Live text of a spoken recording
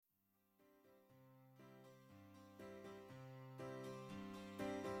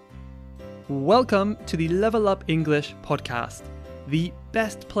Welcome to the Level Up English podcast, the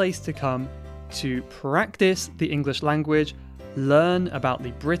best place to come to practice the English language, learn about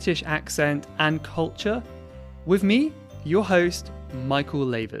the British accent and culture, with me, your host, Michael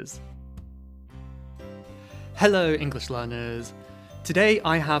Lavers. Hello, English learners. Today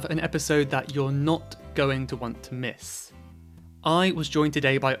I have an episode that you're not going to want to miss. I was joined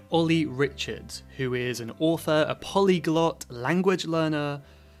today by Olly Richards, who is an author, a polyglot, language learner,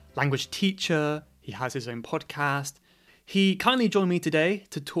 language teacher. He has his own podcast. He kindly joined me today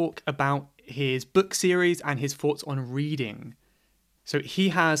to talk about his book series and his thoughts on reading. So he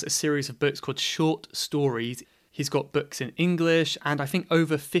has a series of books called Short Stories. He's got books in English and I think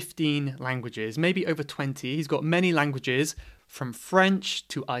over 15 languages, maybe over 20. He's got many languages from French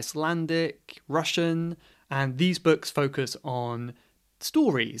to Icelandic, Russian, and these books focus on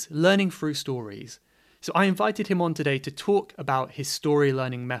stories, learning through stories. So I invited him on today to talk about his story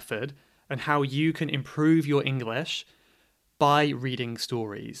learning method and how you can improve your English by reading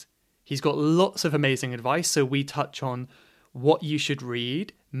stories. He's got lots of amazing advice, so we touch on what you should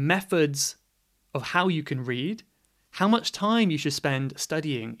read, methods of how you can read, how much time you should spend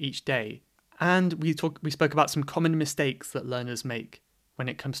studying each day, and we spoke about some common mistakes that learners make when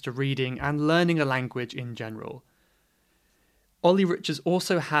it comes to reading and learning a language in general. Olly Richards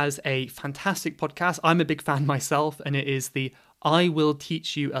also has a fantastic podcast. I'm a big fan myself, and it is the I Will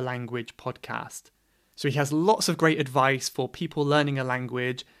Teach You a Language podcast. So he has lots of great advice for people learning a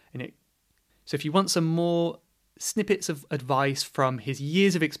language. So if you want some more snippets of advice from his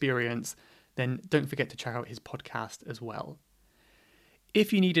years of experience, then don't forget to check out his podcast as well.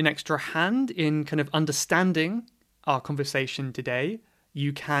 If you need an extra hand in kind of understanding our conversation today,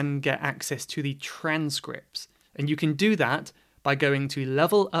 you can get access to the transcripts. And you can do that by going to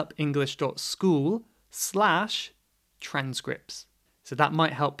levelupenglish.school/transcripts. So that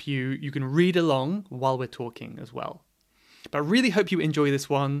might help you. You can read along while we're talking as well. But I really hope you enjoy this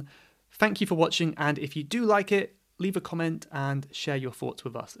one. Thank you for watching. And if you do like it, leave a comment and share your thoughts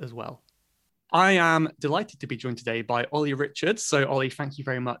with us as well. I am delighted to be joined today by Olly Richards. So Olly, thank you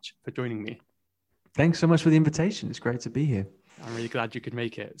very much for joining me. Thanks so much for the invitation. It's great to be here. I'm really glad you could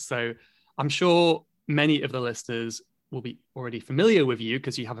make it. So I'm sure many of the listeners will be already familiar with you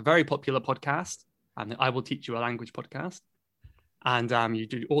because you have a very popular podcast, and I Will Teach You a Language podcast. And you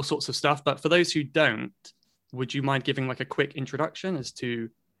do all sorts of stuff. But for those who don't, would you mind giving like a quick introduction as to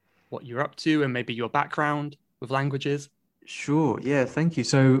what you're up to and maybe your background with languages? Sure. Yeah. Thank you.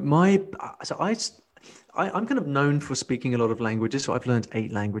 I'm kind of known for speaking a lot of languages. So I've learned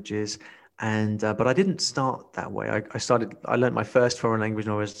 8 languages, but I didn't start that way. I learned my first foreign language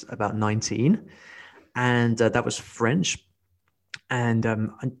when I was about 19, and that was French. And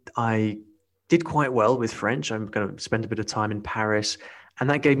I did quite well with French. I'm going to spend a bit of time in Paris, and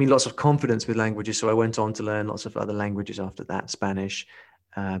that gave me lots of confidence with languages. So I went on to learn lots of other languages after that: Spanish,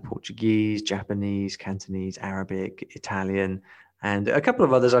 Portuguese, Japanese, Cantonese, Arabic, Italian, and a couple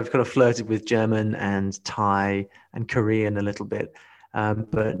of others. I've kind of flirted with German and Thai and Korean a little bit,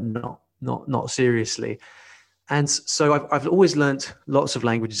 but not seriously. And so I've always learnt lots of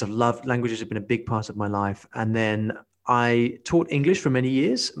languages. I've loved languages, have been a big part of my life. And then I taught English for many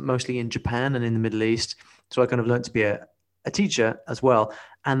years, mostly in Japan and in the Middle East. So I kind of learned to be a teacher as well.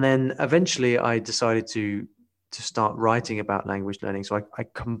 And then eventually I decided to start writing about language learning. So I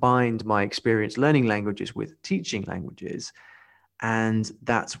combined my experience learning languages with teaching languages. And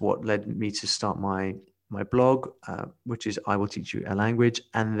that's what led me to start my blog, which is I Will Teach You a Language,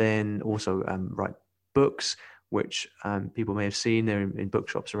 and then also write books, which people may have seen. They're in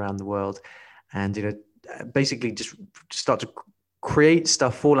bookshops around the world. And, basically just start to create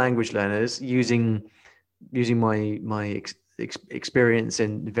stuff for language learners using my experience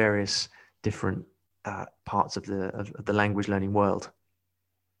in various different parts of the language learning world.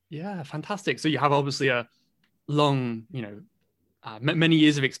 Yeah, fantastic. So you have obviously a long, many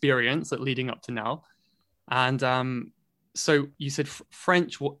years of experience leading up to now. And so you said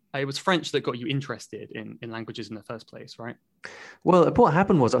French. It was French that got you interested in languages in the first place, right? Well, what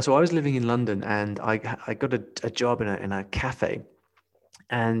happened was, so I was living in London, and I got a job in a cafe,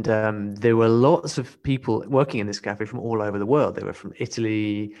 and there were lots of people working in this cafe from all over the world. They were from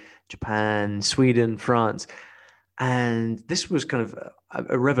Italy, Japan, Sweden, France, and this was kind of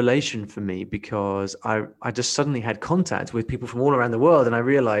a revelation for me because I just suddenly had contact with people from all around the world, and I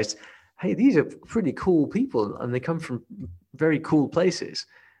realized, hey, these are pretty cool people, and they come from very cool places.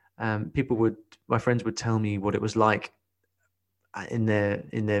 My friends would tell me what it was like in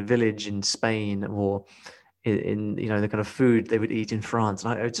their village in Spain, or in the kind of food they would eat in France.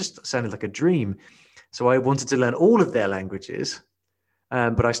 And it just sounded like a dream. So I wanted to learn all of their languages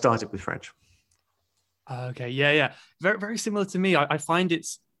But I started with French. Okay, yeah, yeah. Very, very similar to me. I find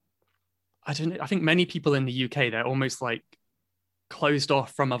I don't know, I think many people in the UK, they're almost like closed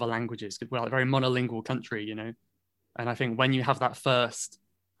off from other languages because we're a very monolingual country, you know. And I think when you have that first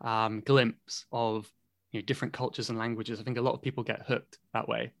glimpse of different cultures and languages, I think a lot of people get hooked that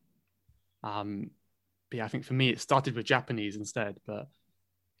way. Um, but yeah, I think for me it started with Japanese instead. But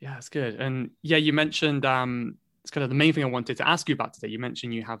yeah, it's good. And yeah, you mentioned it's kind of the main thing I wanted to ask you about today. You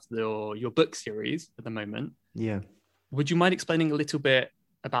mentioned you have your book series at the moment. Yeah. Would you mind explaining a little bit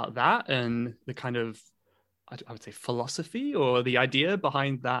about that and the kind of I would say philosophy or the idea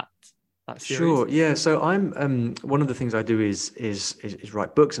behind that series? Sure. Yeah. So I'm one of the things I do is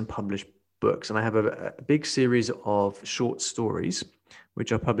write books and publish books, and I have a big series of short stories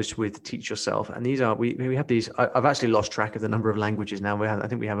which are published with Teach Yourself, and these are we have these. I've actually lost track of the number of languages now. I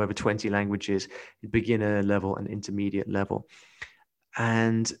think we have over 20 languages, beginner level and intermediate level,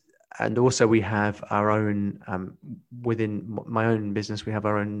 and also we have our own within my own business. We have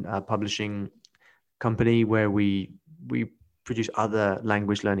our own publishing company where we produce other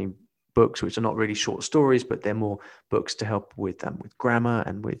language learning books, which are not really short stories, but they're more books to help with grammar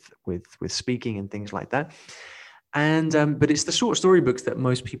and with speaking and things like that. And but it's the short story books that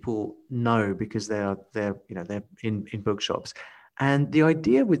most people know because they're they're in bookshops. And the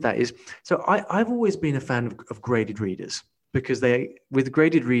idea with that is, so I've always been a fan of graded readers because with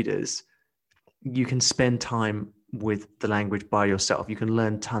graded readers, you can spend time with the language by yourself. You can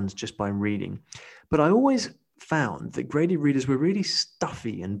learn tons just by reading. But I always found that graded readers were really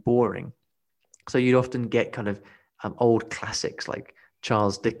stuffy and boring. So you'd often get kind of old classics like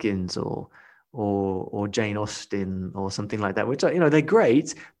Charles Dickens or Jane Austen or something like that, which they're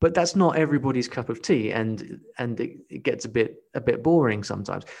great, but that's not everybody's cup of tea, and it gets a bit boring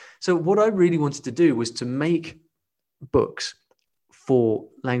sometimes. So what I really wanted to do was to make books for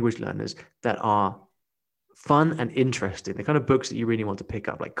language learners that are fun and interesting, the kind of books that you really want to pick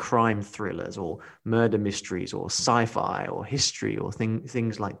up, like crime thrillers or murder mysteries or sci-fi or history or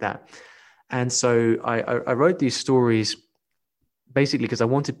things like that. And so I wrote these stories basically because I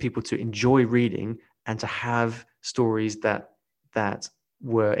wanted people to enjoy reading and to have stories that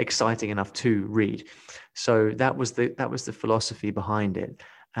were exciting enough to read. So that was the philosophy behind it.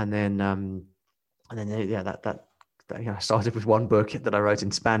 And then yeah, that I started with one book that I wrote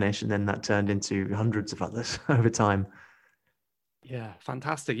in Spanish, and then that turned into hundreds of others over time. Yeah,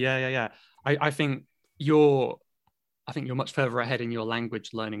 fantastic. Yeah, yeah, yeah. I think you're you're much further ahead in your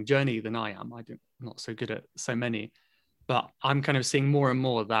language learning journey than I am. I'm not so good at so many, but I'm kind of seeing more and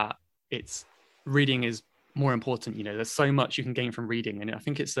more that it's reading is more important. You know, there's so much you can gain from reading, and I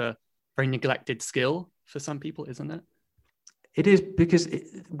think it's a very neglected skill for some people, isn't it? It is because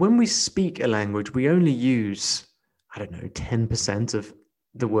when we speak a language, we only use, I don't know, 10% of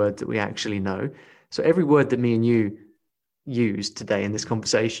the word that we actually know. So every word that me and you use today in this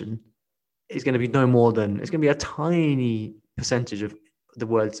conversation is going to be no more than, it's going to be a tiny percentage of the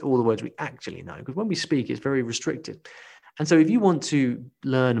words, all the words we actually know. Because when we speak, it's very restricted. And so if you want to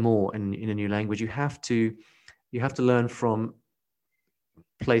learn more in a new language, you have to learn from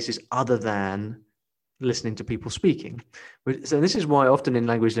places other than listening to people speaking. So this is why often in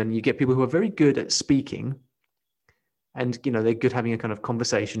language learning, you get people who are very good at speaking and, they're good having a kind of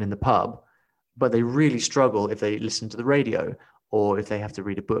conversation in the pub, but they really struggle if they listen to the radio or if they have to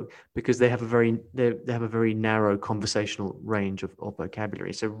read a book because they have a very narrow conversational range of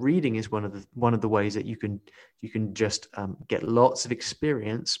vocabulary. So reading is one of the ways that you can just get lots of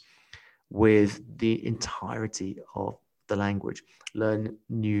experience with the entirety of the language, learn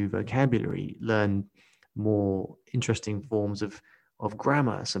new vocabulary, learn more interesting forms of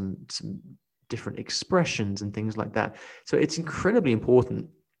grammar, some different expressions and things like that. So it's incredibly important.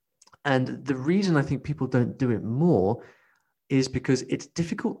 And the reason I think people don't do it more is because it's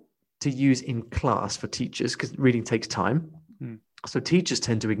difficult to use in class for teachers because reading takes time. Mm. So teachers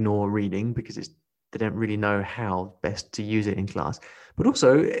tend to ignore reading because they don't really know how best to use it in class. But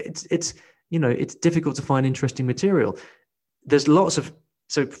also it's difficult to find interesting material. There's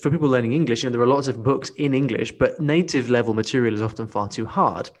so for people learning English, there are lots of books in English, but native level material is often far too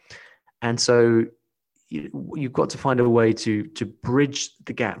hard. And so you've got to find a way to bridge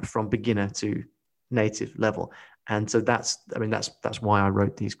the gap from beginner to native level. And so that's why I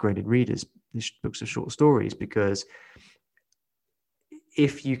wrote these graded readers, these books of short stories, because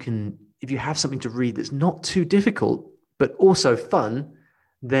if you have something to read that's not too difficult, but also fun,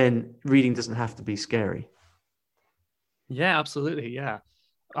 then reading doesn't have to be scary. Yeah, absolutely. Yeah.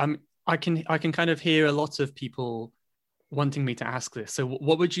 I can kind of hear a lot of people wanting me to ask this. So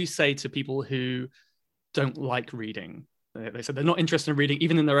what would you say to people who don't like reading? They said they're not interested in reading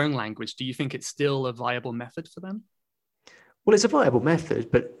even in their own language. Do you think it's still a viable method for them? Well, it's a viable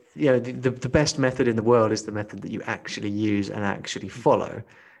method, but the best method in the world is the method that you actually use and actually follow.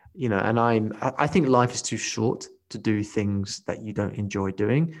 And I think life is too short to do things that you don't enjoy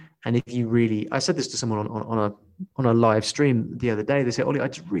doing. And if you really, I said this to someone on a live stream the other day. They said, "Ollie, I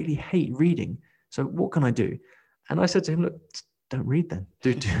just really hate reading. So what can I do?" And I said to him, "Look, don't read then.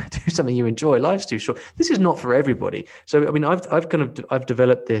 Do something you enjoy. Life's too short. This is not for everybody." So I mean, I've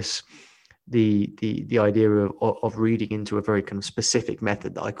developed the idea of reading into a very kind of specific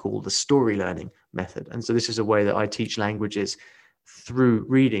method that I call the story learning method. And so this is a way that I teach languages through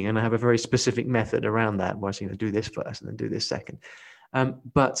reading, and I have a very specific method around that, where I say, do this first and then do this second.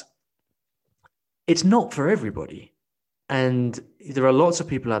 But it's not for everybody. And there are lots of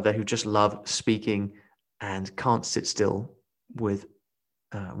people out there who just love speaking and can't sit still with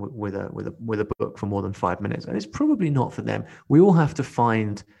a book for more than 5 minutes. And it's probably not for them. We all have to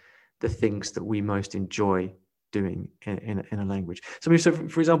find the things that we most enjoy doing in a language. So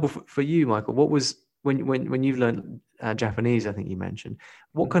for example, for you, Michael, what was when you've learned Japanese, I think you mentioned,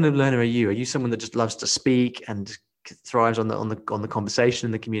 what kind of learner are you? Are you someone that just loves to speak and thrives on the conversation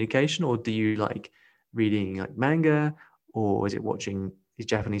and the communication, or do you like reading like manga, or is it watching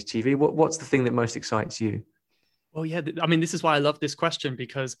Japanese TV? What's the thing that most excites you? Well, yeah, I mean, this is why I love this question,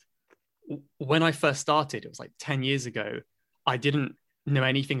 because when I first started, it was like 10 years ago, I didn't know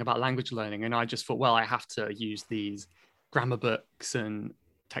anything about language learning. And I just thought, well, I have to use these grammar books and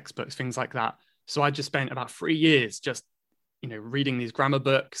textbooks, things like that. So I just spent about 3 years just, reading these grammar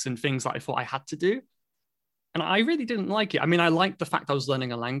books and things that I thought I had to do. And I really didn't like it. I mean, I liked the fact I was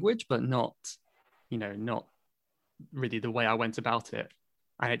learning a language, but not really the way I went about it.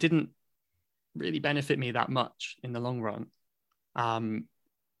 And it didn't really benefit me that much in the long run.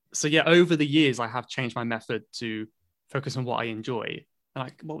 So yeah, over the years, I have changed my method to focus on what I enjoy. And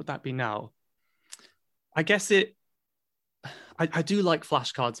what would that be now? I guess I do like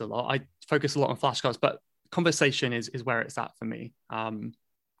flashcards a lot. I focus a lot on flashcards, but conversation is where it's at for me.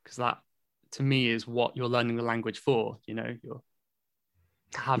 Because that, to me, is what you're learning the language for. You're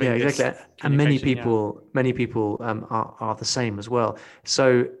having exactly. And many people are the same as well.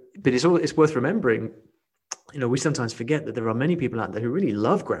 So, but it's worth remembering. We sometimes forget that there are many people out there who really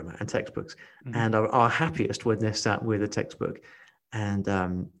love grammar and textbooks, and are happiest when they're sat with a textbook and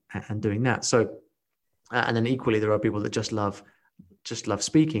doing that. So, and then equally, there are people that just love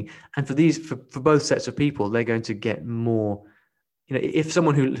speaking. And for both sets of people, they're going to get more. If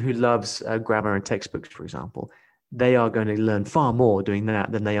someone who loves grammar and textbooks, for example, they are going to learn far more doing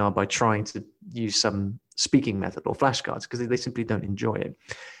that than they are by trying to use some speaking method or flashcards, because they simply don't enjoy it.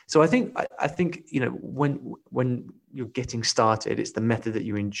 So I think when you're getting started, it's the method that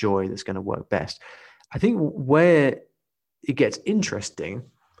you enjoy that's going to work best. I think where it gets interesting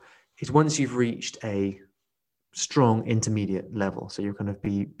is once you've reached a strong intermediate level. So you're kind of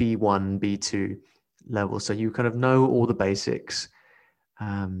B1, B2 level. So you kind of know all the basics,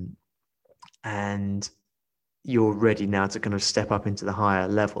 and you're ready now to kind of step up into the higher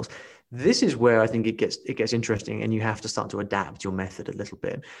levels. This is where I think it gets interesting, and you have to start to adapt your method a little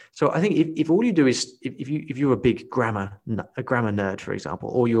bit. So I think if all you do is if you're a big grammar nerd, for example,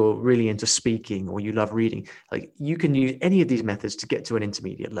 or you're really into speaking, or you love reading, like you can use any of these methods to get to an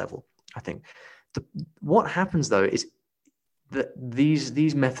intermediate level. I think what happens though is that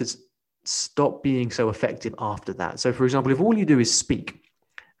these methods stop being so effective after that. So for example, if all you do is speak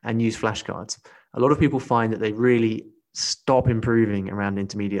and use flashcards, a lot of people find that they really stop improving around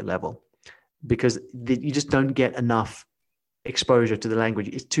intermediate level, because you just don't get enough exposure to the language.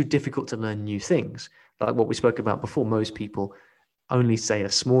 It's too difficult to learn new things. Like what we spoke about before, most people only say a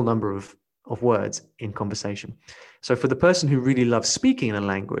small number of words in conversation. So for the person who really loves speaking in a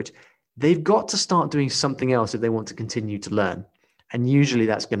language, they've got to start doing something else if they want to continue to learn. And usually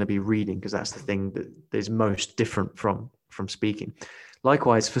that's going to be reading, because that's the thing that is most different from speaking.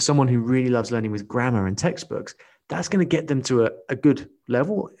 Likewise, for someone who really loves learning with grammar and textbooks, that's going to get them to a good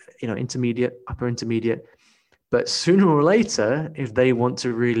level, intermediate, upper intermediate. But sooner or later, if they want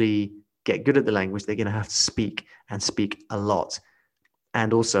to really get good at the language, they're going to have to speak, and speak a lot.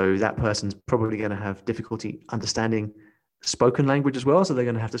 And also that person's probably going to have difficulty understanding spoken language as well. So they're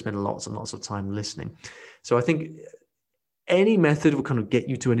going to have to spend lots and lots of time listening. So I think any method will kind of get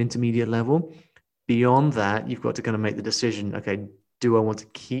you to an intermediate level. Beyond that, you've got to kind of make the decision, okay, do I want to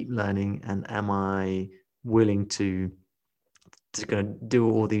keep learning, and am I willing to kind of do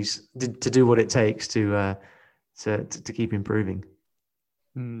all these, to do what it takes to keep improving?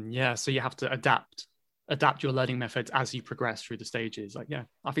 Yeah, so you have to adapt your learning methods as you progress through the stages. Like, yeah,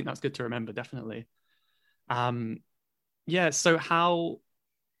 I think that's good to remember, definitely. Yeah. So how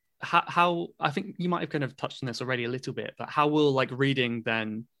I think you might have kind of touched on this already a little bit, but how will like reading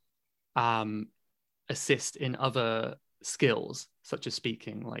then um assist in other skills such as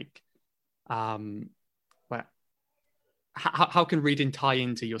speaking? Like um where how can reading tie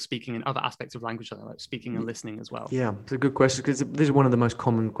into your speaking and other aspects of language like speaking and listening as well? Yeah, it's a good question because this is one of the most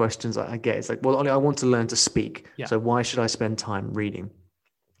common questions I get. It's like, well, Ollie, I want to learn to speak. Yeah. So why should I spend time reading?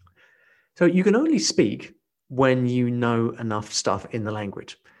 So you can only speak when you know enough stuff in the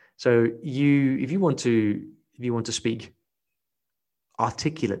language. So if you want to speak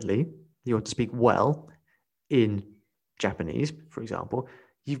articulately, you want to speak well in Japanese, for example,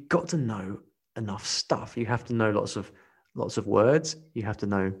 you've got to know enough stuff. You have to know lots of words. You have to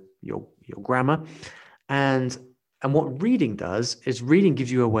know your grammar, and and what reading does is reading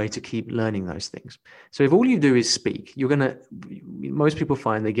gives you a way to keep learning those things. So if all you do is speak, most people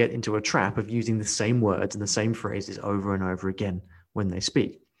find they get into a trap of using the same words and the same phrases over and over again when they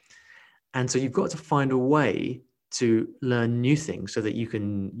speak. And so you've got to find a way to learn new things so that you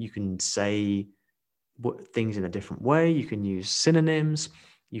can say things in a different way. You can use synonyms.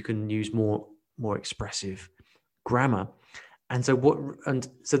 You can use more expressive grammar. And so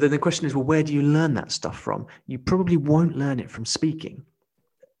then the question is, well, where do you learn that stuff from? You probably won't learn it from speaking.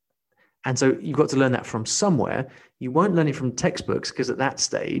 And so you've got to learn that from somewhere. You won't learn it from textbooks because at that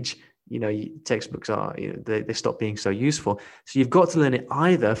stage, textbooks are, they stop being so useful. So you've got to learn it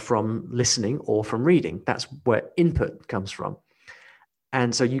either from listening or from reading. That's where input comes from.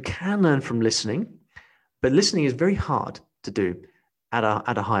 And so you can learn from listening, but listening is very hard to do at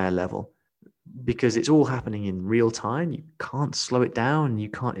a higher level because it's all happening in real time. You can't slow it down.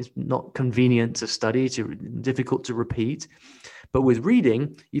 It's not convenient to study, difficult to repeat. But with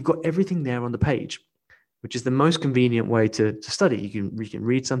reading, you've got everything there on the page, which is the most convenient way to study. You can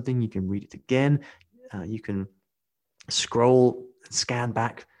read something, you can read it again, you can scroll and scan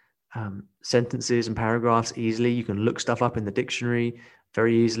back sentences and paragraphs easily. You can look stuff up in the dictionary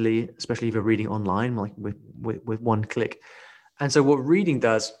very easily, especially if you're reading online, like with one click. And so what reading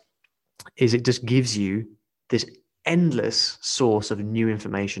does is it just gives you this endless source of new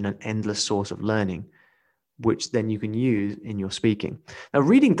information, an endless source of learning, which then you can use in your speaking. Now,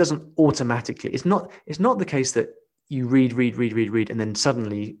 reading doesn't automatically, it's not the case that you read, and then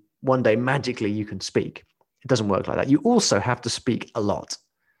suddenly one day magically you can speak. It doesn't work like that. You also have to speak a lot.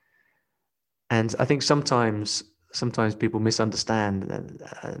 And I think sometimes people misunderstand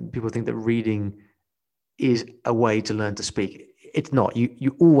that people think that reading is a way to learn to speak. It's not.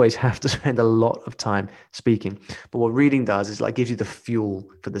 You always have to spend a lot of time speaking. But what reading does is like gives you the fuel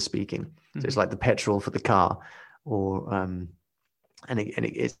for the speaking. So it's like the petrol for the car,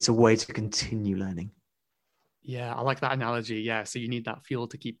 it's a way to continue learning. Yeah, I like that analogy. Yeah, so you need that fuel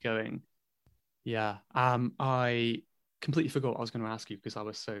to keep going. Yeah. I completely forgot what I was going to ask you because I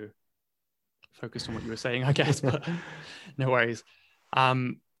was so focused on what you were saying, I guess, but no worries.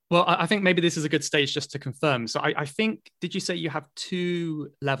 Well, I think maybe this is a good stage just to confirm. So I think, did you say you have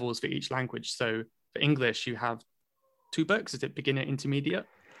 2 levels for each language? So for English, you have 2 books. Is it beginner, intermediate?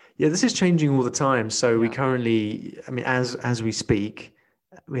 Yeah, this is changing all the time. So we currently, as we speak,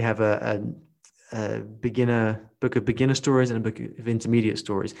 we have a book of beginner stories and a book of intermediate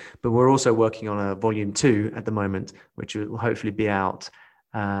stories. But we're also working on a volume 2 at the moment, which will hopefully be out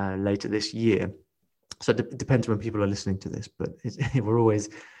later this year. So it depends when people are listening to this, but we're always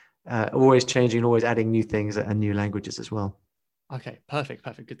changing and always adding new things and new languages as well. Okay, perfect.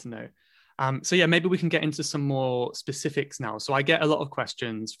 Good to know. So yeah, maybe we can get into some more specifics now. So I get a lot of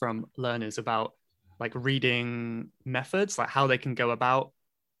questions from learners about like reading methods, like how they can go about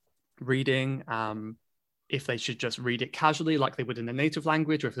reading, if they should just read it casually like they would in a native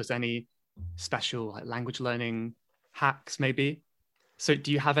language, or if there's any special like language learning hacks maybe. So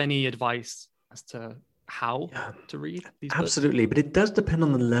do you have any advice as to how to read these books? Absolutely, but it does depend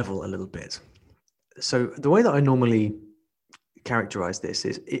on the level a little bit. So the way that I normally characterize this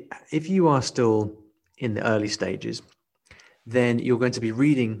is if you are still in the early stages, then you're going to be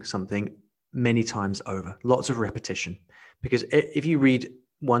reading something many times over, lots of repetition. Because if you read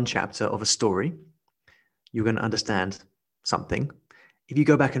one chapter of a story, you're going to understand something. If you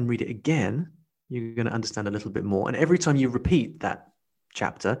go back and read it again, you're going to understand a little bit more. And every time you repeat that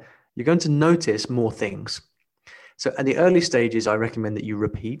chapter, you're going to notice more things. So at the early stages, I recommend that you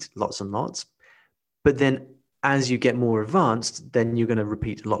repeat lots and lots. But then as you get more advanced, then you're going to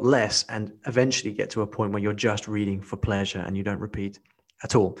repeat a lot less and eventually get to a point where you're just reading for pleasure and you don't repeat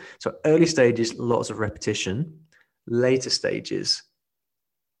at all. So early stages, lots of repetition. Later stages,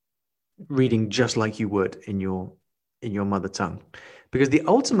 reading just like you would in your mother tongue. Because the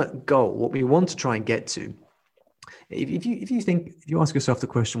ultimate goal, what we want to try and get to, If you ask yourself the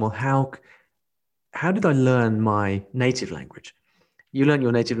question, well, how did I learn my native language? You learn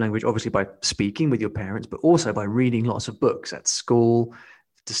your native language obviously by speaking with your parents, but also by reading lots of books at school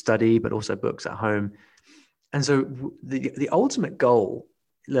to study, but also books at home. And so the ultimate goal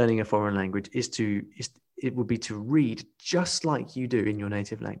learning a foreign language it would be to read just like you do in your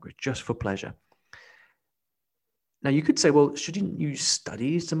native language, just for pleasure. Now you could say, well, shouldn't you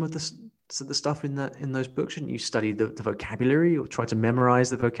study some of the stuff in those books? Shouldn't you study the vocabulary or try to memorize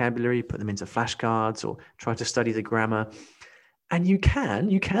the vocabulary, put them into flashcards, or try to study the grammar? And you can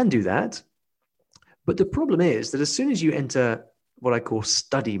do that. But the problem is that as soon as you enter what I call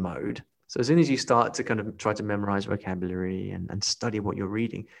study mode, so as soon as you start to kind of try to memorize vocabulary and study what you're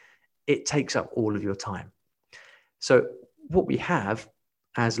reading, it takes up all of your time. So what we have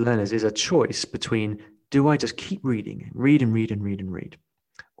as learners is a choice between, do I just keep reading, read and read and read and read?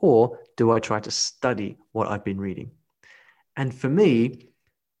 Or do I try to study what I've been reading? And for me,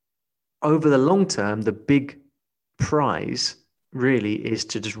 over the long term, the big prize really is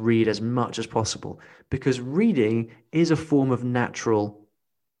to just read as much as possible, because reading is a form of natural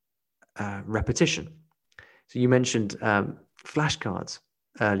repetition. So you mentioned flashcards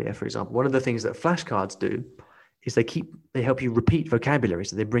earlier, for example. One of the things that flashcards do is they help you repeat vocabulary.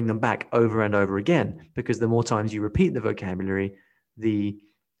 So they bring them back over and over again, because the more times you repeat the vocabulary, the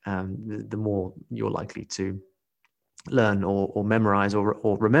more you're likely to learn or memorize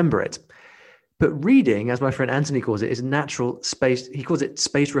or remember it. But reading, as my friend Anthony calls it, is natural space. He calls it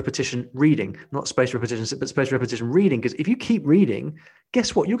space repetition reading, not space repetition, but space repetition reading. Because if you keep reading,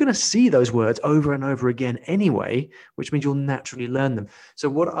 guess what? You're going to see those words over and over again anyway, which means you'll naturally learn them. So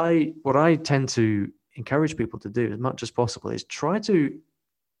what I tend to encourage people to do as much as possible is try to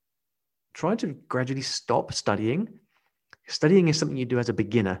gradually stop studying. Studying is something you do as a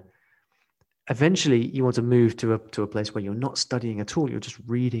beginner. Eventually, you want to move to a place where you're not studying at all. You're just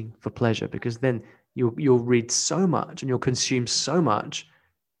reading for pleasure, because then you'll read so much and you'll consume so much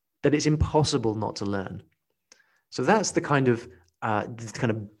that it's impossible not to learn. So that's the kind of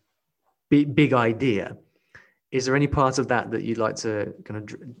big idea. Is there any part of that you'd like to kind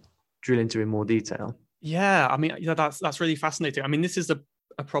of drill into in more detail? Yeah, I mean, that's really fascinating. I mean, this is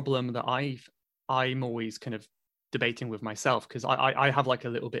a problem that I'm always kind of debating with myself, because I have like a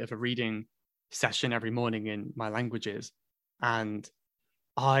little bit of a reading session every morning in my languages, and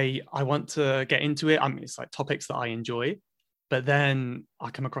I want to get into it. I mean, it's like topics that I enjoy, but then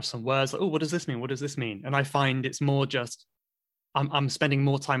I come across some words like, oh, what does this mean? What does this mean? And I find it's more just I'm spending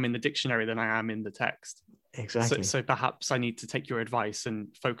more time in the dictionary than I am in the text. Exactly. So perhaps I need to take your advice and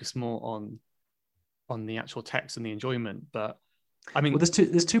focus more on the actual text and the enjoyment. But I mean, well,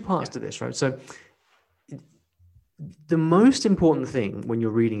 there's two parts to this, right? So the most important thing when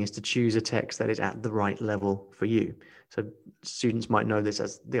you're reading is to choose a text that is at the right level for you. So students might know this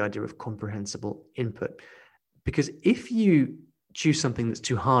as the idea of comprehensible input, because if you choose something that's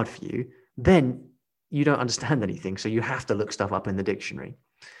too hard for you, then you don't understand anything. So you have to look stuff up in the dictionary.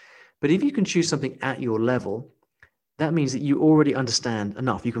 But if you can choose something at your level, that means that you already understand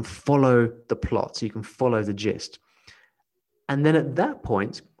enough. You can follow the plot, so you can follow the gist. And then at that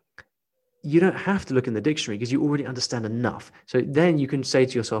point, you don't have to look in the dictionary because you already understand enough. So then you can say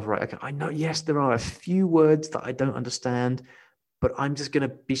to yourself, right, okay, I know, yes, there are a few words that I don't understand, but I'm just going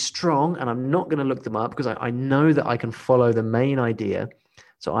to be strong and I'm not going to look them up because I know that I can follow the main idea.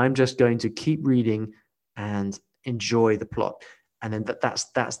 So I'm just going to keep reading and enjoy the plot. And then that's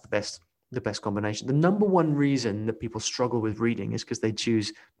the best combination. The number one reason that people struggle with reading is because they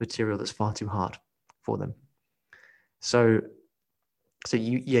choose material that's far too hard for them. So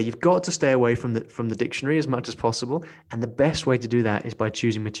you've got to stay away from the dictionary as much as possible, and the best way to do that is by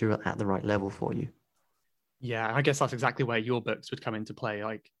choosing material at the right level for you. Yeah, I guess that's exactly where your books would come into play,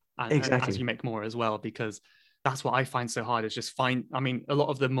 and as you make more as well, because that's what I find so hard is just I mean, a lot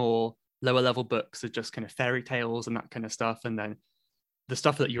of the more lower level books are just kind of fairy tales and that kind of stuff, and then the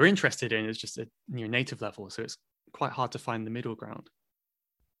stuff that you're interested in is just at your native level, so it's quite hard to find the middle ground.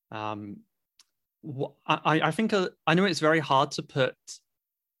 I think I know it's very hard to put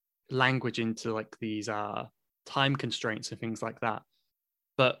language into like these time constraints and things like that,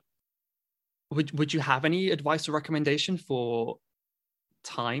 but would you have any advice or recommendation for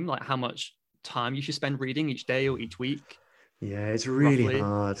time, like how much time you should spend reading each day or each week? Yeah, it's really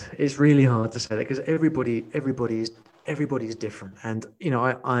hard. It's really hard to say that because everybody's different, and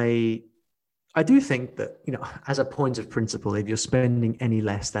I do think that, as a point of principle, if you're spending any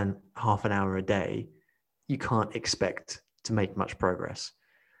less than half an hour a day, you can't expect to make much progress.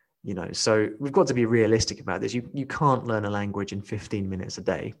 So we've got to be realistic about this. You can't learn a language in 15 minutes a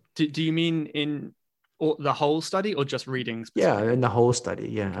day. Do you mean in or the whole study, or just reading Yeah, specifically? in the whole study.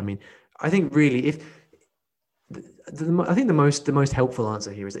 Yeah, I mean, I think really, if I think the most helpful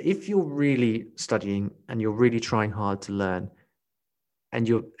answer here is that if you're really studying and you're really trying hard to learn, and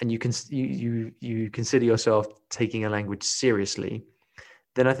you consider yourself taking a language seriously,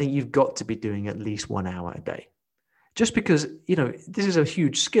 then I think you've got to be doing at least 1 hour a day. Just because, this is a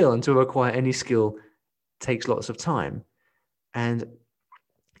huge skill, and to acquire any skill takes lots of time. And,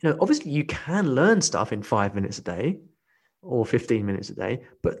 obviously you can learn stuff in 5 minutes a day or 15 minutes a day,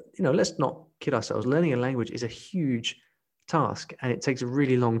 but, let's not kid ourselves. Learning a language is a huge task and it takes a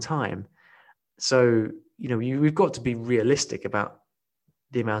really long time. So, we've got to be realistic about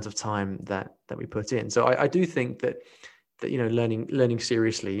the amount of time that we put in. So I do think that learning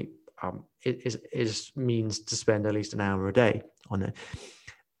seriously is means to spend at least an hour a day on it.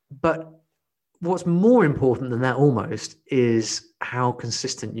 But what's more important than that almost is how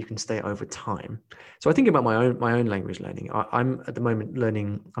consistent you can stay over time. So I think about my own language learning. I'm at the moment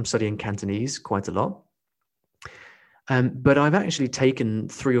I'm studying Cantonese quite a lot. But I've actually taken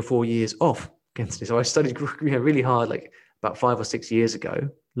 3 or 4 years off Cantonese. So I studied really hard, like about 5 or 6 years ago,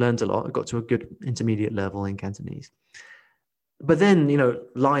 learned a lot. I got to a good intermediate level in Cantonese. But then,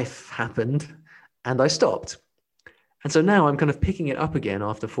 life happened and I stopped. And so now I'm kind of picking it up again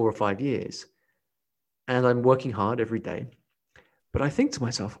after 4 or 5 years. And I'm working hard every day. But I think to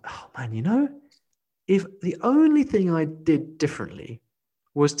myself, oh man, if the only thing I did differently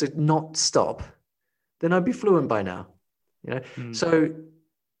was to not stop, then I'd be fluent by now. So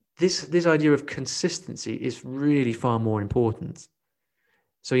this idea of consistency is really far more important.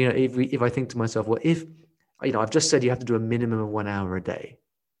 So if I think to myself, well, if I've just said you have to do a minimum of 1 hour a day,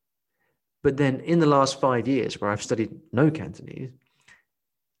 but then in the last 5 years where I've studied no Cantonese,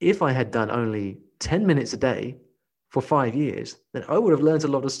 if I had done only 10 minutes a day for 5 years, then I would have learned a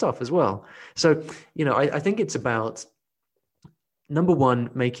lot of stuff as well. So I think it's about, number one,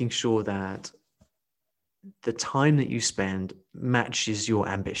 making sure that the time that you spend matches your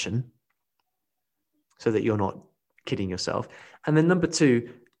ambition so that you're not kidding yourself. And then number two,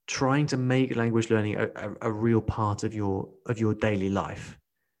 trying to make language learning a real part of your daily life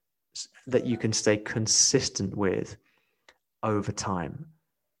that you can stay consistent with over time.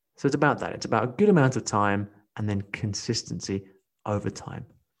 So it's about that. It's about a good amount of time and then consistency over time.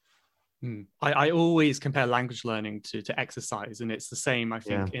 I always compare language learning to exercise, and it's the same, I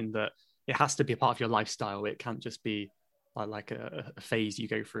think, in that it has to be a part of your lifestyle. It can't just be like a phase you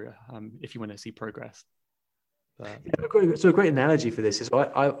go through if you want to see progress. So a great analogy for this is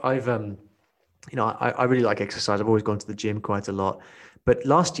I've I really like exercise. I've always gone to the gym quite a lot. But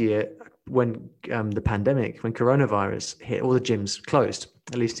last year, when the pandemic, when coronavirus hit, all the gyms closed,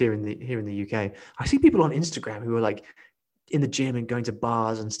 at least here in the UK. I see people on Instagram who are like in the gym and going to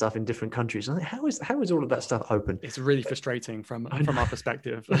bars and stuff in different countries. And I think, how is all of that stuff open? It's really frustrating from our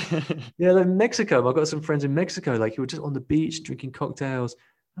perspective. Yeah, like Mexico. I've got some friends in Mexico, like who were just on the beach drinking cocktails.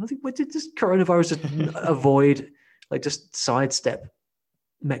 And I think, what did this coronavirus just avoid, like just sidestep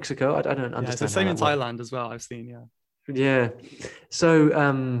Mexico? I don't understand. Yeah, it's the same in Thailand as well. I've seen, Yeah. So,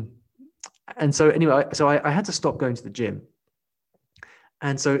 and so anyway, I had to stop going to the gym.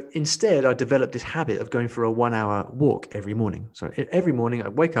 And so instead, I developed this habit of going for a 1 hour walk every morning. So every morning I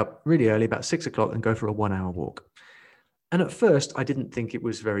wake up really early, about 6 o'clock, and go for a 1 hour walk. And at first I didn't think it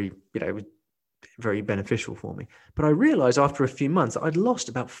was very beneficial for me. But I realized after a few months that I'd lost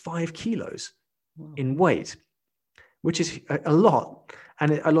about 5 kilos in weight, which is a lot.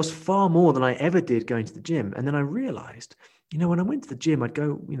 And I lost far more than I ever did going to the gym. And then I realized, when I went to the gym, I'd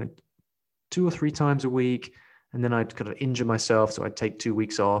go, 2 or 3 times a week. And then I'd kind of injure myself. So I'd take 2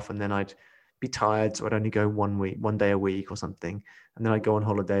 weeks off, and then I'd be tired. So I'd only go 1 day a week or something. And then I'd go on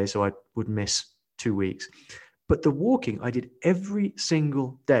holiday. So I would miss 2 weeks. But the walking I did every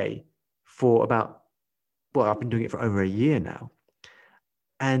single day for I've been doing it for over a year now.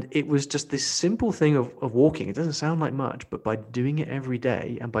 And it was just this simple thing of walking. It doesn't sound like much, but by doing it every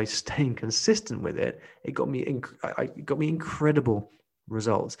day and by staying consistent with it, it got me incredible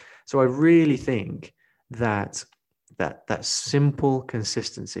results. So I really think that simple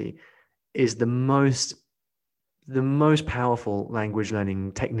consistency is the most powerful language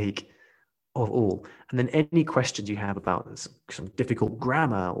learning technique of all. And then any questions you have about some difficult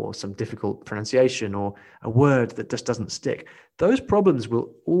grammar or some difficult pronunciation or a word that just doesn't stick, those problems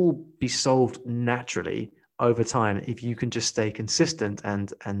will all be solved naturally over time if you can just stay consistent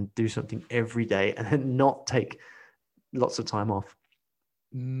and do something every day and then not take lots of time off.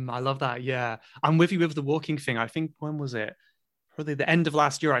 I love that. Yeah, I'm with you with the walking thing. I think, when was it? Probably the end of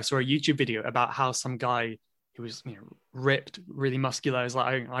last year, I saw a YouTube video about how some guy who was ripped, really muscular, is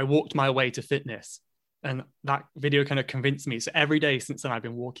like, I walked my way to fitness. And that video kind of convinced me. So every day since then, I've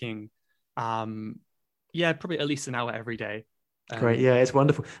been walking, probably at least an hour every day. Great. And Yeah, it's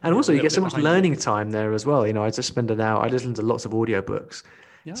wonderful. And yeah, also a you little get so bit much behind you. learning time there as well. I just spend an hour, I listen to lots of audiobooks.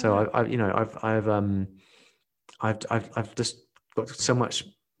 Yeah, So yeah. I've just got so much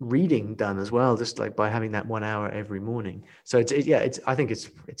reading done as well, just like by having that 1 hour every morning. So I think it's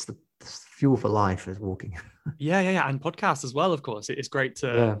the fuel for life is walking. Yeah. And podcasts as well, of course. It's great to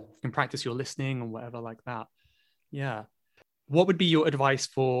Yeah. you can practice your listening or whatever like that. Yeah. What would be your advice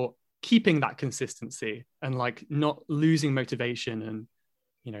for keeping that consistency and like not losing motivation and,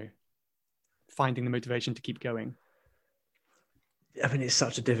 you know, finding the motivation to keep going? I mean, it's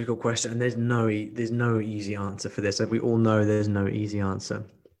such a difficult question, and there's no easy answer for this. We all know there's no easy answer.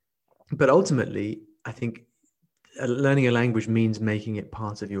 But ultimately, I think learning a language means making it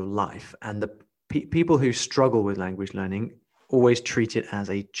part of your life. And the people who struggle with language learning always treat it as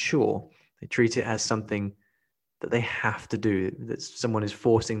a chore. They treat it as something that they have to do, that someone is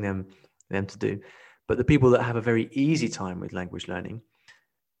forcing them to do. But the people that have a very easy time with language learning,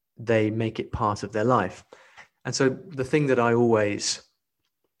 they make it part of their life. And so the thing that I always,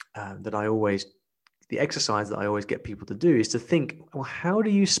 the exercise that I always get people to do is to think, well, how do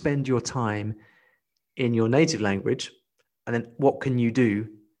you spend your time in your native language? And then what can you do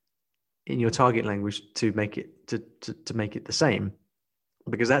in your target language to make it to make it the same?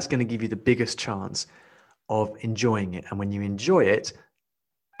 Because that's going to give you the biggest chance of enjoying it. And when you enjoy it,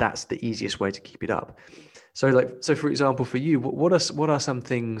 that's the easiest way to keep it up. So for example, for you, what are some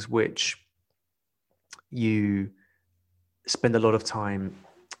things which you spend a lot of time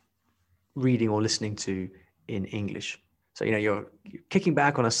reading or listening to in English? So, you're kicking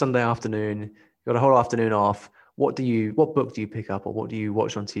back on a Sunday afternoon, you've got a whole afternoon off. What book do you pick up, or what do you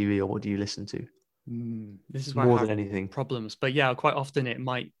watch on TV, or what do you listen to This is where I more have than anything? problems. But yeah, quite often it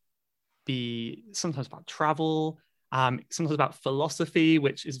might be sometimes about travel, sometimes about philosophy,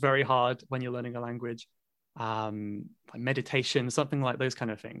 which is very hard when you're learning a language, like meditation, something like those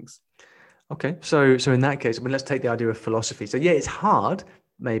kind of things. Okay, so in that case, I mean, let's take the idea of philosophy. So yeah, it's hard,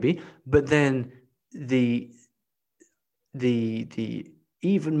 maybe, but then the the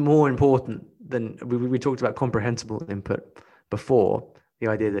even more important than we talked about comprehensible input before, the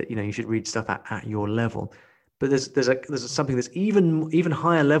idea that you should read stuff at your level, but there's something that's even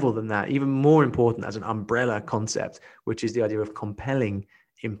higher level than that, even more important as an umbrella concept, which is the idea of compelling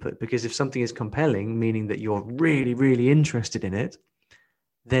input. Because if something is compelling, meaning that you're really really interested in it,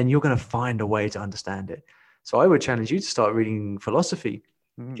 then you're going to find a way to understand it. So I would challenge you to start reading philosophy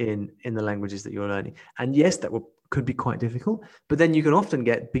in the languages that you're learning. And yes, could be quite difficult, but then you can often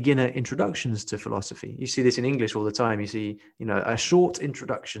get beginner introductions to philosophy. You see this in English all the time. You see, a short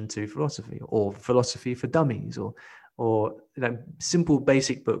introduction to philosophy, or philosophy for dummies, or simple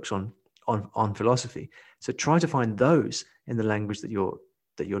basic books on philosophy. So try to find those in the language that you're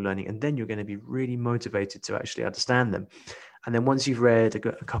learning, and then you're going to be really motivated to actually understand them. And then once you've read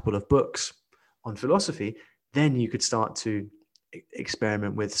a couple of books on philosophy, then you could start to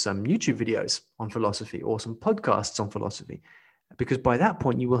experiment with some YouTube videos on philosophy or some podcasts on philosophy, because by that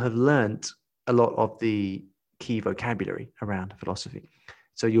point you will have learned a lot of the key vocabulary around philosophy.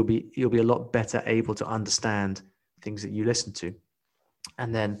 So you'll be a lot better able to understand things that you listen to.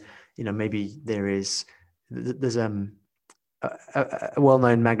 And then maybe there's a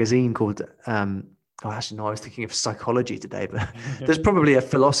well-known magazine called actually, no, I was thinking of psychology today, but there's probably a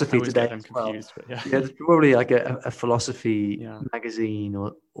philosophy today as well. But yeah. There's probably like a philosophy magazine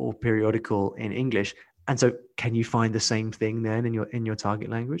or periodical in English. And so can you find the same thing then in your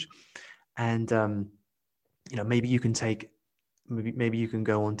target language? And, maybe you can maybe you can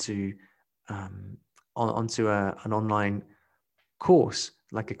go onto an online course,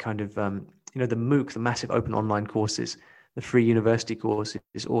 like a kind of, the MOOC, the massive open online courses, the free university courses,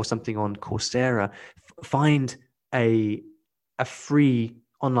 or something on Coursera. Find a free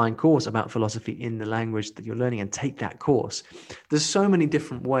online course about philosophy in the language that you're learning and take that course. There's so many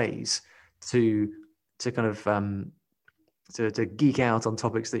different ways to kind of to geek out on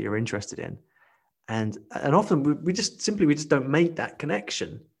topics that you're interested in, and often we just don't make that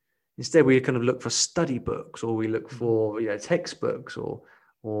connection. Instead, we kind of look for study books, or we look for textbooks, or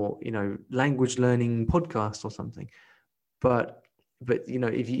language learning podcasts or something. But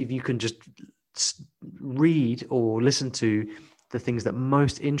if you can just read or listen to the things that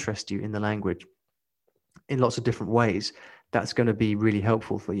most interest you in the language in lots of different ways, that's going to be really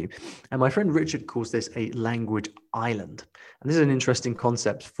helpful for you. And my friend Richard calls this a language island. And this is an interesting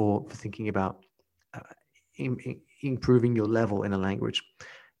concept for thinking about improving your level in a language.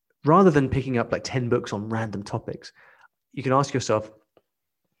 Rather than picking up like 10 books on random topics, you can ask yourself,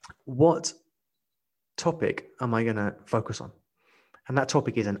 what topic am I going to focus on? And that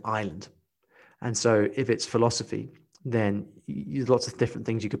topic is an island. And so if it's philosophy, then there's lots of different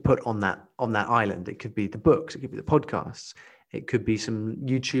things you could put on that island. It could be the books, it could be the podcasts, it could be some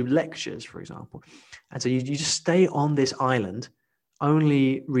YouTube lectures, for example. And so you just stay on this island,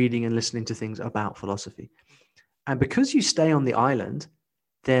 only reading and listening to things about philosophy. And because you stay on the island,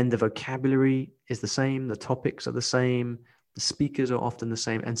 then the vocabulary is the same, the topics are the same, the speakers are often the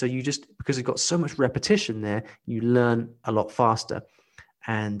same. And so you just, because you've got so much repetition there, you learn a lot faster.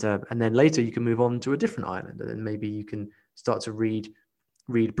 And then later you can move on to a different island, and then maybe you can start to read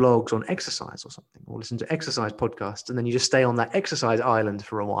blogs on exercise or something, or listen to exercise podcasts, and then you just stay on that exercise island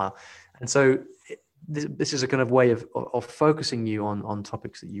for a while. And so this is a kind of way of focusing you on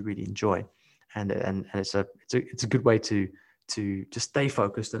topics that you really enjoy, and it's a good way to just stay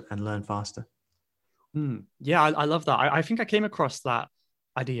focused and learn faster. Yeah, I love that. I think I came across that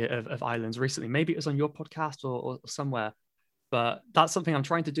idea of islands recently. Maybe it was on your podcast or somewhere. But that's something I'm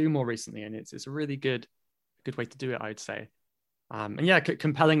trying to do more recently, and it's a really good way to do it, I'd say. And yeah,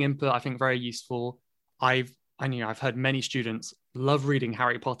 compelling input, I think very useful. I've heard many students love reading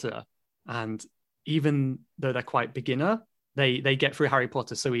Harry Potter, and even though they're quite beginner, they get through Harry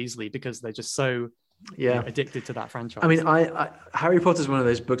Potter so easily because they're just so addicted to that franchise. I mean, Harry Potter is one of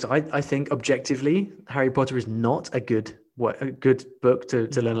those books. I think objectively, Harry Potter is not a good book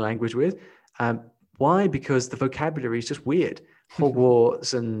to learn a language with. Why? Because the vocabulary is just weird.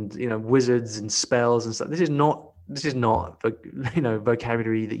 Hogwarts and wizards and spells and stuff. This is not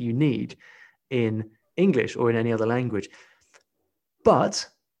vocabulary that you need in English or in any other language. But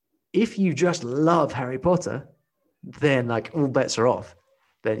if you just love Harry Potter, then like all bets are off.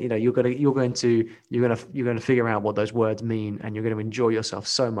 Then you're going to figure out what those words mean, and you're going to enjoy yourself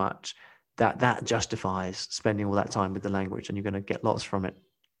so much that justifies spending all that time with the language, and you're going to get lots from it.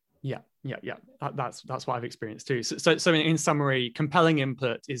 Yeah. That's what I've experienced too. So in summary, compelling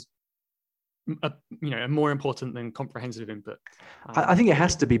input is more important than comprehensive input. I think it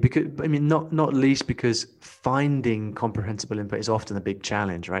has to be, because not least because finding comprehensible input is often a big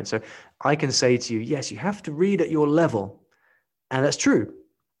challenge, right? So I can say to you, yes, you have to read at your level, and that's true.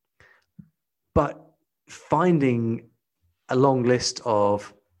 But finding a long list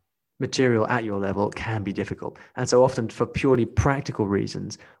of material at your level can be difficult. And so often, for purely practical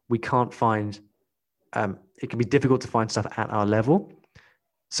reasons, we can't find, it can be difficult to find stuff at our level.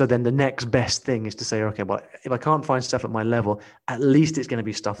 So then the next best thing is to say, okay, well, if I can't find stuff at my level, at least it's going to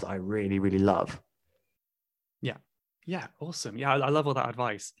be stuff that I really, really love. Yeah, awesome. Yeah, I love all that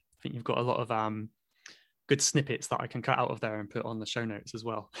advice. I think you've got a lot of good snippets that I can cut out of there and put on the show notes as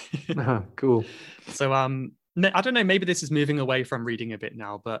well. Cool. So I don't know, maybe this is moving away from reading a bit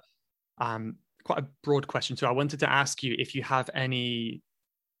now, but quite a broad question too. I wanted to ask you if you have any,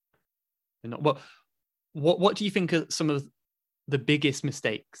 what do you think are some of the biggest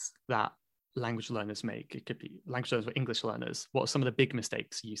mistakes that language learners make? It could be language learners or English learners. What are some of the big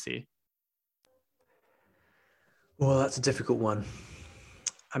mistakes you see? Well, that's a difficult one.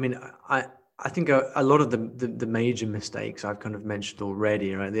 I mean, I think a lot of the major mistakes I've kind of mentioned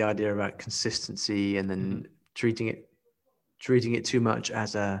already, right? The idea about consistency, and then treating it too much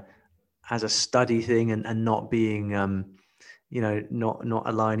as a study thing, and not being, not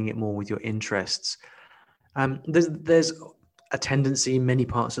aligning it more with your interests. There's a tendency in many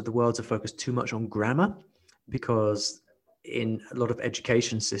parts of the world to focus too much on grammar, because in a lot of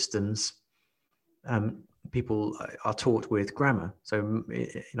education systems, people are taught with grammar. So,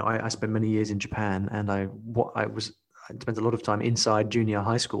 I spent many years in Japan, and I spent a lot of time inside junior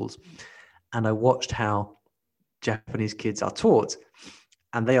high schools, and I watched how Japanese kids are taught,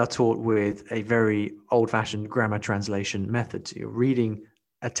 and they are taught with a very old-fashioned grammar translation method. So you're reading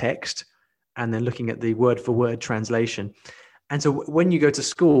a text and then looking at the word-for-word translation. And so when you go to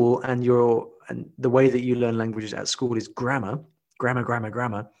school and the way that you learn languages at school is grammar,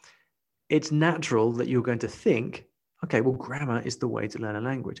 it's natural that you're going to think, okay, well, grammar is the way to learn a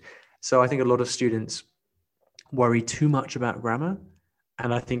language. So I think a lot of students worry too much about grammar.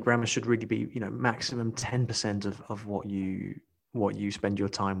 And I think grammar should really be, maximum 10% of what you spend your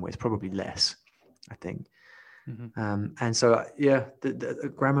time with, probably less, I think. Mm-hmm. And so,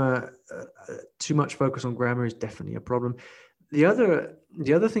 the grammar, too much focus on grammar is definitely a problem. The other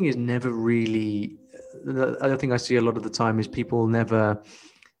thing is the other thing I see a lot of the time is people never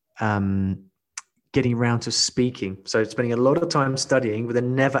getting around to speaking. So spending a lot of time studying, but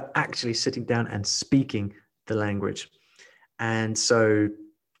then never actually sitting down and speaking the language. And so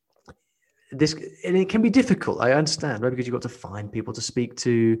it can be difficult. I understand, right? Because you've got to find people to speak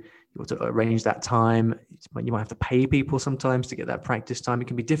to, you've got to arrange that time. You might have to pay people sometimes to get that practice time. It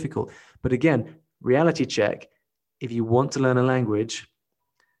can be difficult. But again, reality check, if you want to learn a language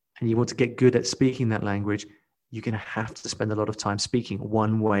and you want to get good at speaking that language, you're going to have to spend a lot of time speaking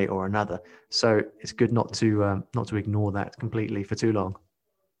one way or another. So it's good not to ignore that completely for too long.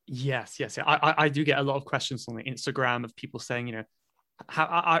 Yes, yes. Yeah. I do get a lot of questions on the Instagram of people saying,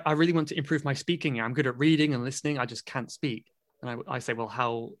 how I really want to improve my speaking. I'm good at reading and listening. I just can't speak. And I say, well,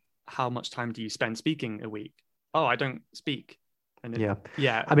 how much time do you spend speaking a week? Oh, I don't speak. And yeah.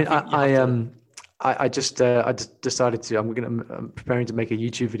 I mean, I just decided to. I'm preparing to make a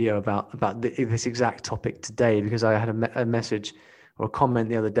YouTube video about this exact topic today, because I had a message or a comment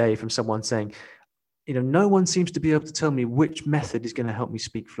the other day from someone saying, no one seems to be able to tell me which method is going to help me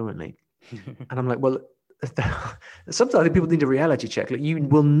speak fluently. And I'm like, well, sometimes people need a reality check. Like, you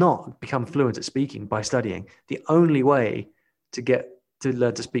will not become fluent at speaking by studying. The only way to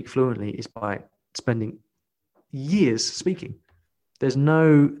learn to speak fluently is by spending years speaking. There's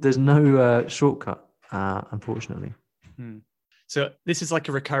no shortcut, unfortunately. So this is like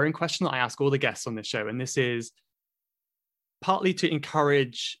a recurring question that I ask all the guests on this show, and this is partly to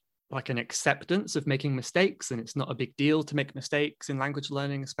encourage like an acceptance of making mistakes, and it's not a big deal to make mistakes in language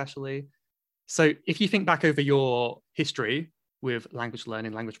learning, especially. So if you think back over your history with language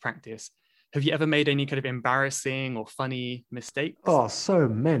learning, language practice, have you ever made any kind of embarrassing or funny mistakes? Oh, so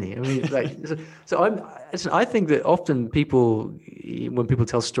many. I mean, I think that often when people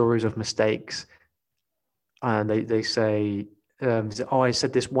tell stories of mistakes, and they say, I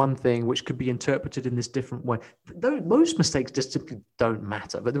said this one thing which could be interpreted in this different way. Most mistakes just simply don't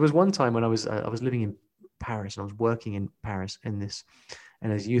matter. But there was one time when I was living in Paris, and I was working in Paris in this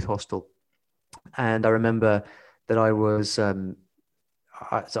youth hostel, and I remember that it was kind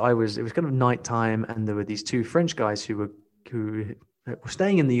of nighttime, and there were these two French guys who were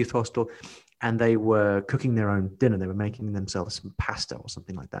staying in the youth hostel, and they were cooking their own dinner. They were making themselves some pasta or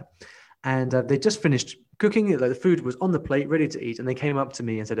something like that. And they just finished cooking. Like, the food was on the plate, ready to eat. And they came up to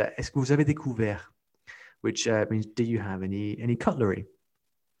me and said, "Est-ce que vous avez des couverts?" Which means, "Do you have any cutlery?"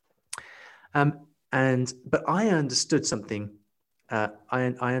 But I understood something.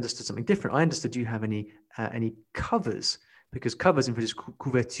 I understood something different. I understood, "Do you have any covers?" Because covers in French is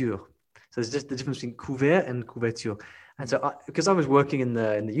couverture. So there's just the difference between couvert and couverture. And so, because I was working in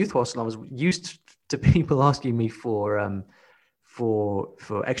the youth hostel, I was used to people asking me for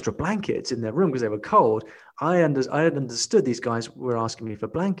extra blankets in their room because they were cold. I had understood these guys were asking me for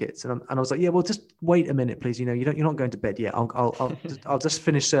blankets, and I was like, "Yeah, well, just wait a minute, please. You're not going to bed yet. I'll just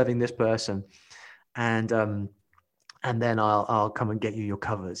finish serving this person, and then I'll come and get you your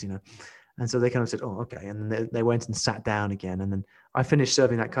covers, And so they kind of said, "Oh, okay." And then they went and sat down again, and then I finished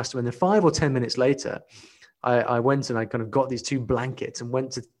serving that customer. And then 5 or 10 minutes later, I went and I kind of got these 2 blankets and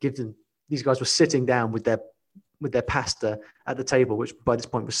went to give them. These guys were sitting down with their pasta at the table, which by this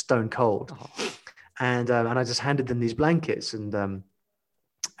point was stone cold. Oh. And I just handed them these blankets, and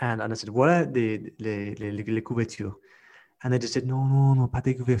I said, "Voilà les couvertures." And they just said, "No, pas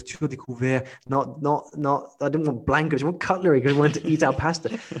des couvertures, des couverts. Not. I didn't want blankets. I want cutlery because I wanted to eat our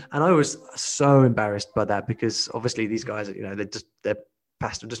pasta." And I was so embarrassed by that, because obviously these guys, their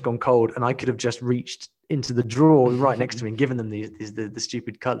pasta had just gone cold, and I could have just reached into the drawer right next to me and given them the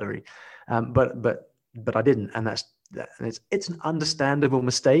stupid cutlery, but I didn't, and it's an understandable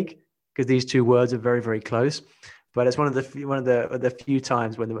mistake because these 2 words are very, very close. But it's one of the few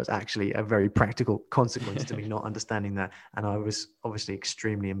times when there was actually a very practical consequence to me not understanding that, and I was obviously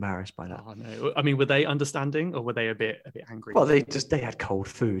extremely embarrassed by that. Oh no! I mean, were they understanding, or were they a bit angry? Well, they had cold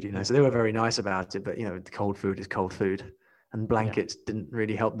food, so they were very nice about it. But the cold food is cold food, and blankets didn't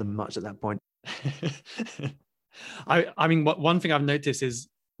really help them much at that point. I mean, one thing I've noticed is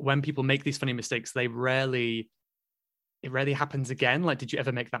when people make these funny mistakes, it rarely happens again. Like, did you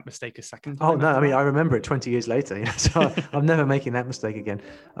ever make that mistake a second time? Oh, no. I mean, I remember it 20 years later, so I'm never making that mistake again.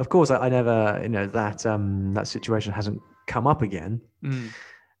 Of course, I never, that situation hasn't come up again.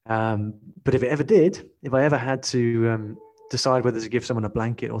 But if it ever did, if I ever had to decide whether to give someone a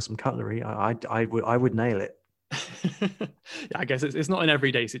blanket or some cutlery, I would nail it. Yeah, I guess it's not an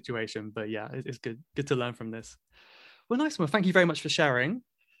everyday situation, but yeah, it's good to learn from this. Well, nice one. Thank you very much for sharing.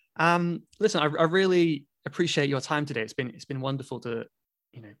 Listen, I really appreciate your time today. It's been wonderful to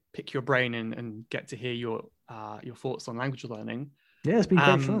pick your brain and get to hear your thoughts on language learning. Yeah, it's been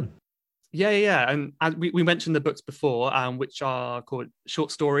great fun. Yeah, and we mentioned the books before, which are called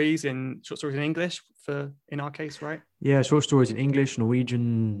short stories in English in our case, right? Yeah, short stories in English,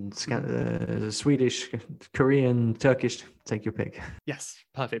 Norwegian, Swedish, Korean, Turkish. Take your pick. Yes,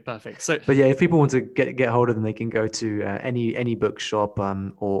 perfect. So, but yeah, if people want to get hold of them, they can go to any bookshop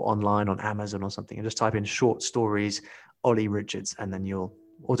or online on Amazon or something, and just type in short stories Olly Richards, and then you'll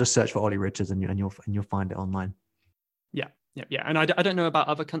or just search for Olly Richards and you'll find it online. Yeah. And I don't know about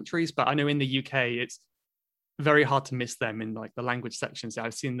other countries, but I know in the UK it's very hard to miss them in like the language sections.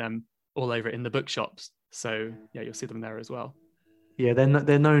 I've seen them all over in the bookshops. So yeah, you'll see them there as well. Yeah,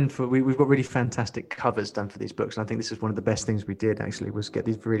 they're known for, we've got really fantastic covers done for these books. And I think this is one of the best things we did actually, was get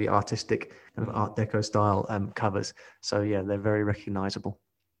these really artistic kind of Art Deco style covers. So yeah, they're very recognizable.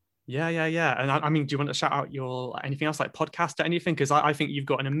 Yeah. And I mean, do you want to shout out anything else, like podcast or anything? Because I think you've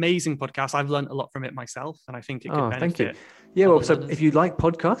got an amazing podcast. I've learned a lot from it myself, and I think it could benefit. Thank you. Yeah, well, so if you like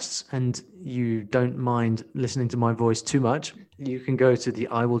podcasts and you don't mind listening to my voice too much, you can go to the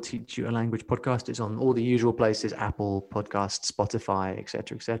I Will Teach You a Language podcast. It's on all the usual places: Apple Podcasts, Spotify,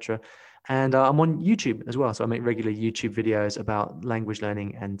 etc., etc. And I'm on YouTube as well. So I make regular YouTube videos about language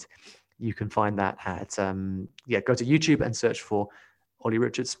learning, and you can find that at go to YouTube and search for Olly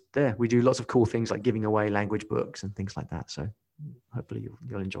Richards. There we do lots of cool things like giving away language books and things like that. So hopefully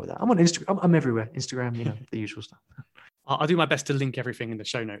you'll enjoy that. I'm on Instagram. I'm everywhere. Instagram, the usual stuff. I'll do my best to link everything in the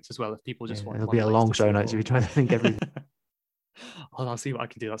show notes as well if people just want. It'll be a long show notes if you try to link everything. I'll see what I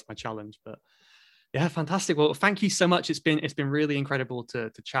can do. That's my challenge. But yeah, fantastic. Well, thank you so much. It's been really incredible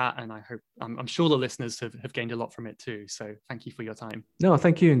to chat, and I'm sure the listeners have gained a lot from it too. So thank you for your time. No,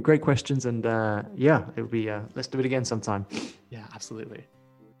 thank you, and great questions. And it'll be let's do it again sometime. Yeah, absolutely.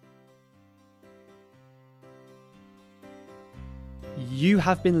 You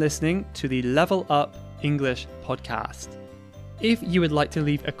have been listening to the Level Up English podcast. If you would like to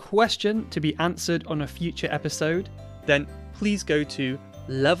leave a question to be answered on a future episode, then please go to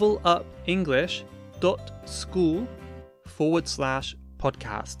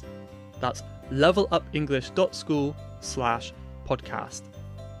levelupenglish.school/podcast. That's levelupenglish.school/podcast.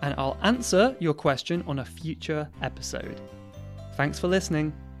 And I'll answer your question on a future episode. Thanks for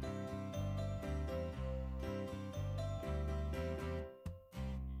listening.